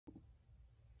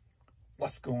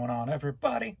What's going on,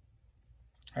 everybody?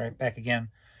 All right, back again.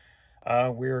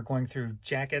 We're going through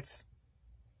jackets,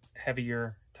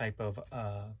 heavier type of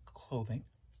clothing.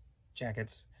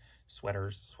 Jackets,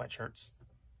 sweaters, sweatshirts.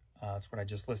 That's what I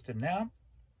just listed now.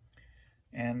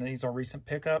 And these are recent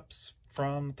pickups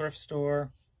from the thrift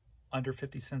store. Under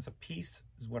 50 cents a piece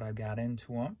is what I got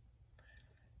into them.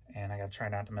 And I got to try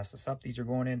not to mess this up. These are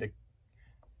going into,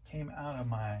 came out of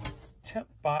my tip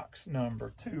box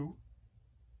number 2.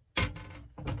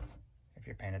 If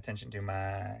you're paying attention to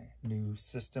my new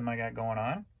system I got going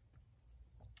on.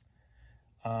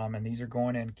 And these are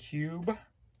going in cube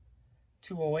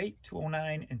 208,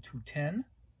 209, and 210.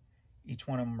 Each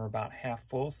one of them are about half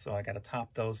full, so I got to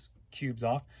top those cubes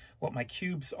off. What my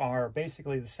cubes are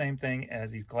basically the same thing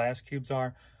as these glass cubes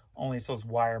are, only it's those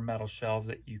wire metal shelves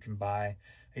that you can buy.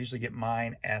 I usually get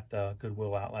mine at the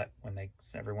Goodwill outlet when they,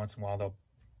 every once in a while, they'll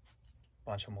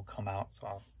bunch of them will come out, so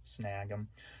I'll snag them.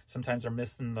 Sometimes they're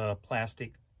missing the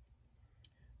plastic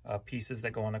pieces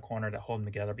that go in the corner that hold them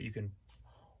together, but you can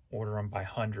order them by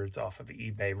hundreds off of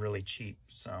eBay really cheap.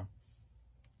 So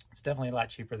it's definitely a lot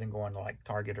cheaper than going to like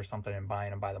Target or something and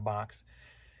buying them by the box,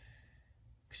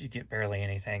 because you get barely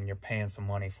anything. You're paying some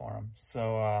money for them.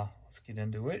 So let's get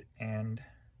into it and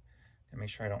make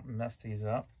sure I don't mess these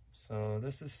up. So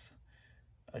this is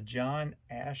a John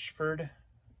Ashford,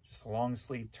 just a long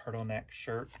sleeve turtleneck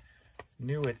shirt,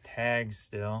 new with tags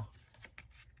still.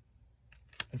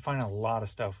 I find a lot of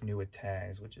stuff new with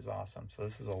tags, which is awesome. So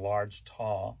this is a large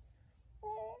tall. So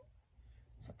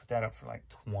I put that up for like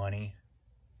 20,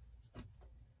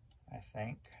 I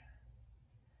think.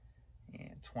 Yeah,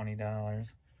 $20.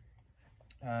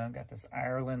 Got this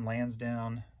Ireland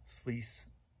Lansdowne fleece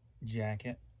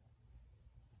jacket.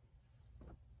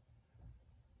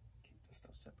 Keep this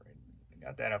stuff separated.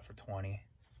 Got that up for 20.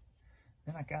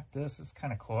 Then I got this. It's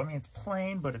kind of cool. I mean, it's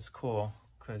plain, but it's cool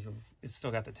because it's still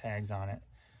got the tags on it.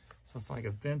 So it's like a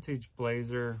vintage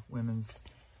blazer women's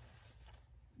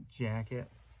jacket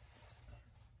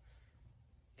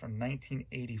from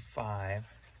 1985.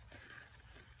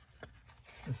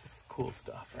 This is the cool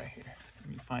stuff right here.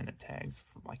 You find the tags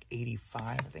from like 85.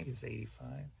 I think it was 85.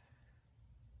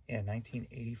 Yeah,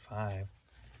 1985.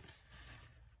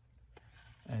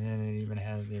 And then it even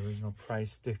has the original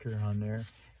price sticker on there.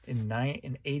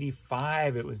 In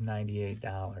 85, it was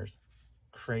 $98.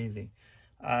 Crazy.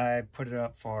 I put it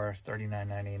up for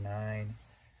 $39.99.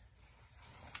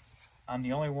 I'm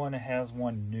the only one that has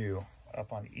one new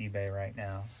up on eBay right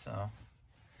now, so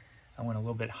I went a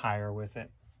little bit higher with it.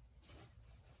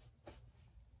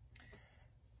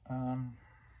 I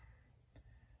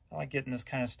like getting this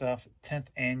kind of stuff. 10th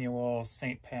annual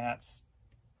St. Pat's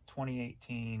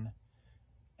 2018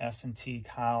 S&T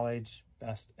College,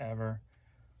 best ever.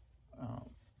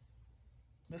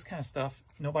 This kind of stuff,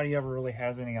 nobody ever really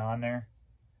has any on there.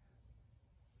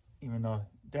 Even though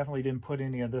definitely didn't put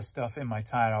any of this stuff in my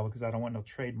title because I don't want no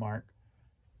trademark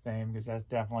thing, because that's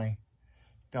definitely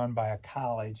done by a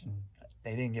college and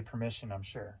they didn't get permission, I'm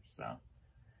sure. So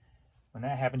when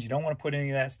that happens, you don't want to put any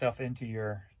of that stuff into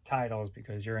your titles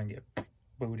because you're going to get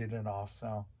booted it off.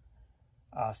 So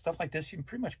stuff like this, you can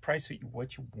pretty much price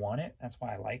what you want it. That's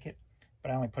why I like it.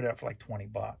 But I only put it up for like 20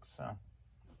 bucks. So,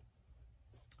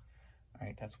 all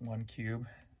right, that's one cube.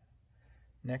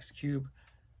 Next cube.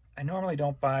 I normally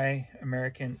don't buy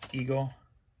American Eagle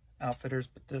Outfitters,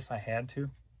 but this I had to.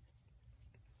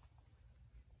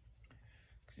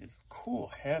 It's a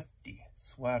cool, hefty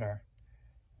sweater.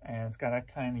 And it's got a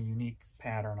kind of unique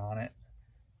pattern on it.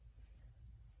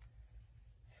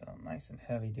 So nice and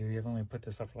heavy duty. I've only put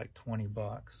this up for like 20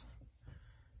 bucks.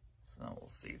 So we'll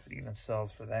see if it even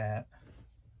sells for that.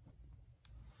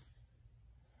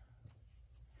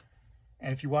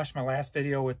 And if you watched my last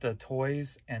video with the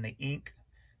toys and the ink,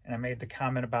 and I made the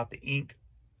comment about the ink,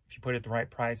 if you put it at the right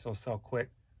price, it'll sell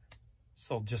quick.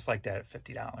 Sold just like that at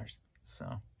 $50.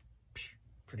 So,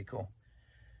 pretty cool.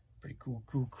 Pretty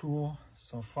cool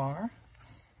so far.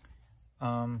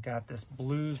 Got this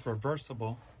blues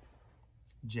reversible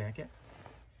jacket.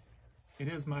 It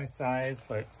is my size,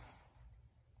 but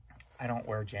I don't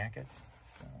wear jackets.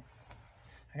 So,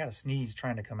 I got a sneeze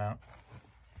trying to come out.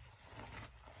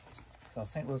 So,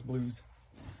 St. Louis Blues.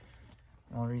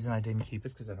 The only reason I didn't keep it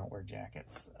is because I don't wear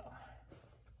jackets. So,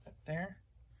 put that there.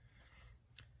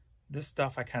 This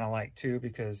stuff I kind of like too,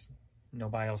 because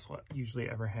nobody else usually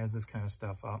ever has this kind of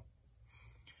stuff up.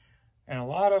 And a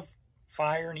lot of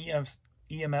fire and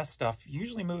EMS stuff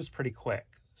usually moves pretty quick.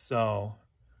 So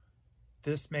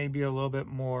this may be a little bit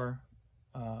more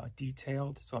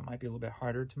detailed, so it might be a little bit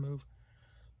harder to move.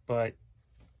 But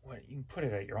you can put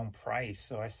it at your own price.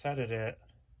 So I set it at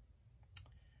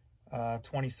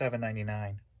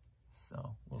 $27.99.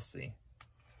 So we'll see.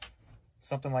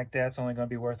 Something like that's only going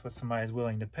to be worth what somebody's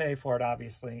willing to pay for it,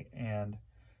 obviously. And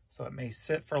so it may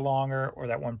sit for longer, or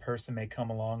that one person may come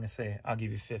along and say, I'll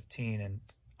give you 15 and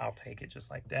I'll take it just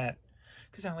like that,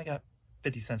 because I only got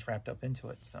 50 cents wrapped up into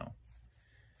it. So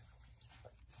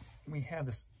we have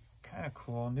this kind of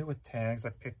cool, new with tags I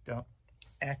picked up.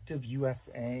 Active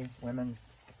USA women's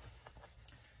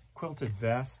quilted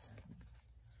vest.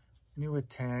 New with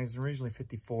tags, originally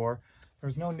 54.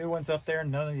 There's no new ones up there.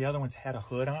 None of the other ones had a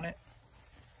hood on it.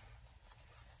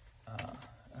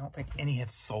 I don't think any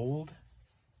have sold.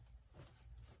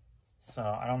 So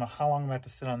I don't know how long I'm going to have to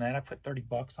sit on that. I put 30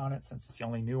 bucks on it since it's the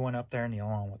only new one up there and the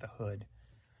only one with a hood.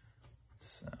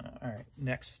 So, all right,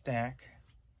 next stack.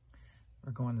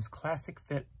 We're going this classic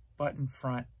fit button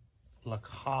front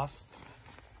Lacoste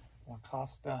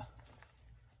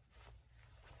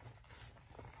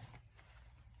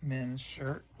men's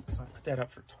shirt. So I put that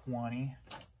up for 20.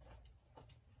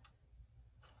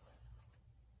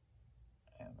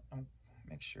 And I'll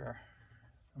make sure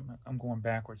I'm going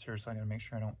backwards here, so I gotta make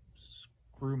sure I don't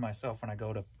screw myself when I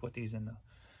go to put these in the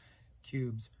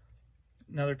cubes.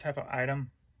 Another type of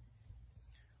item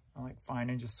I like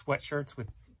finding, just sweatshirts with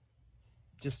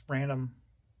just random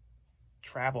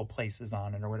travel places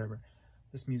on it or whatever.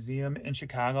 This museum in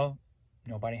Chicago,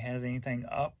 nobody has anything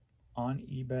up on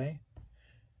eBay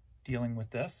dealing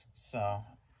with this, so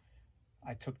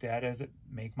I took that as it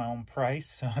make my own price,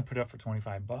 so I put it up for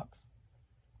 25 bucks.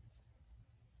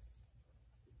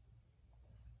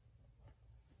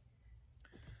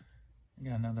 I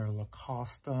got another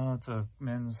Lacoste. It's a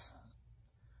men's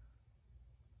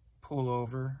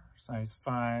pullover, size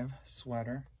 5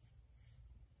 sweater,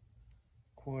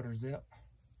 quarter zip.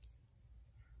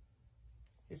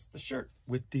 It's the shirt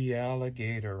with the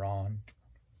alligator on.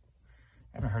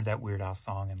 I haven't heard that Weird Al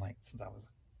song in since I was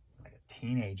like a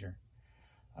teenager.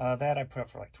 That I put up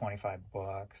for like 25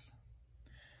 bucks.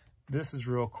 This is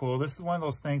real cool. This is one of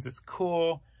those things that's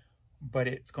cool, but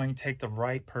it's going to take the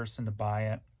right person to buy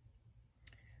it.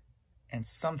 And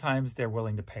sometimes they're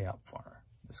willing to pay up for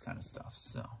this kind of stuff.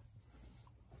 So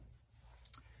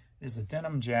it is a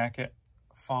denim jacket.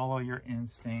 Follow Your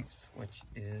Instincts, which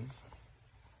is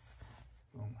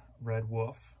Red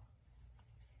Wolf,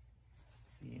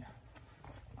 the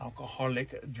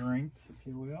alcoholic drink, if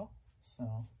you will.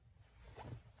 So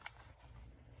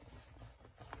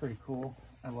pretty cool.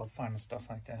 I love finding stuff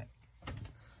like that.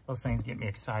 Those things get me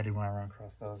excited when I run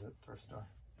across those at the thrift store.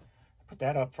 Put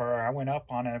that up I went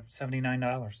up on it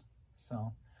 $79.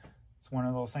 So it's one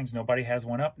of those things. Nobody has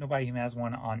one up. Nobody even has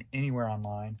one on anywhere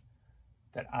online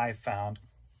that I've found.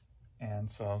 And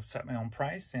so set my own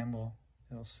price and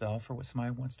it'll sell for what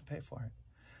somebody wants to pay for it.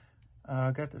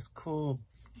 I got this cool,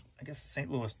 I guess, the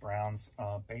St. Louis Browns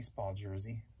baseball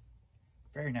jersey.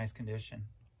 Very nice condition.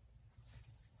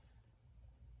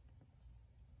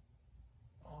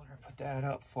 I'm gonna put that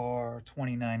up for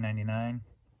 $29.99.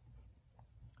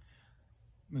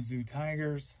 Mizzou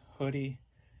Tigers hoodie,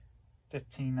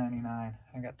 $15.99.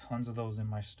 I got tons of those in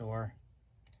my store.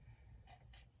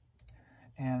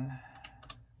 And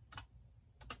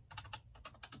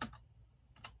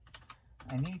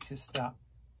I need to stop,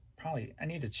 I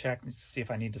need to check and see if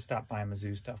I need to stop buying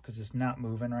Mizzou stuff, because it's not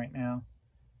moving right now.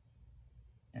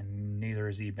 And neither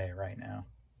is eBay right now.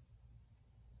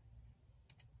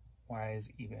 Why is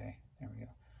eBay? There we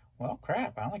go. Well,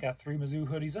 crap, I only got 3 Mizzou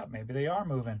hoodies up. Maybe they are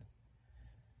moving.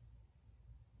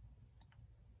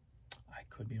 I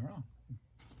could be wrong.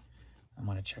 I'm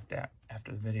going to check that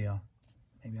after the video.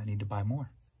 Maybe I need to buy more.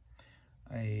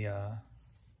 A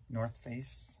North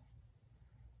Face,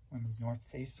 women's North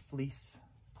Face fleece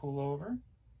pullover.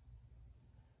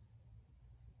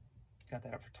 Got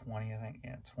that for 20, I think.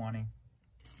 Yeah, 20.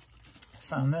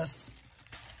 Found this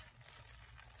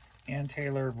Ann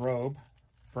Taylor robe,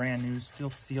 brand new, still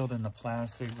sealed in the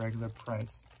plastic, regular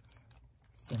price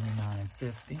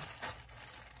 $79.50.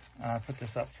 I put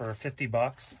this up for 50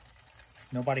 bucks.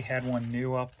 Nobody had one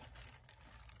new up,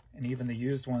 and even the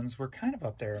used ones were kind of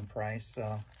up there in price,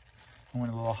 so I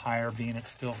went a little higher, being it's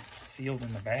still sealed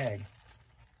in the bag.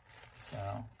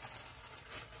 So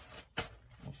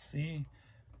we'll see.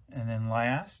 And then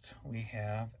last, we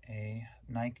have a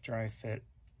Nike Dry Fit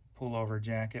pullover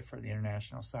jacket for the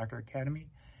International Soccer Academy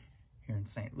here in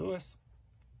St. Louis.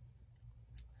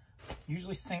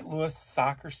 Usually St. Louis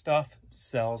soccer stuff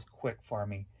sells quick for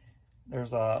me.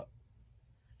 There's a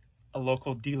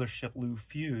local dealership, Lou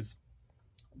Fuse,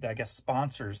 that I guess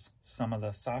sponsors some of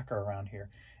the soccer around here.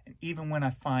 And even when I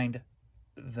find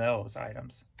those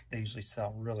items, they usually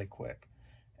sell really quick.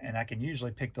 And I can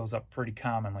usually pick those up pretty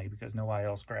commonly because nobody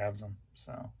else grabs them.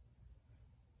 So,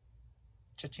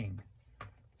 cha-ching.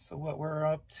 So what we're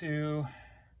up to,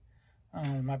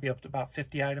 we might be up to about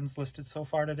 50 items listed so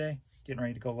far today. Getting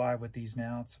ready to go live with these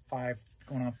now. It's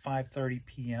going on 5:30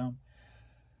 p.m.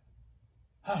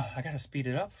 I got to speed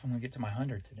it up when we get to my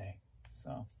 100 today.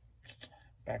 So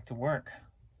back to work.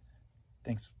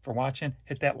 Thanks for watching.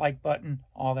 Hit that like button,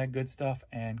 all that good stuff,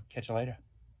 and catch you later.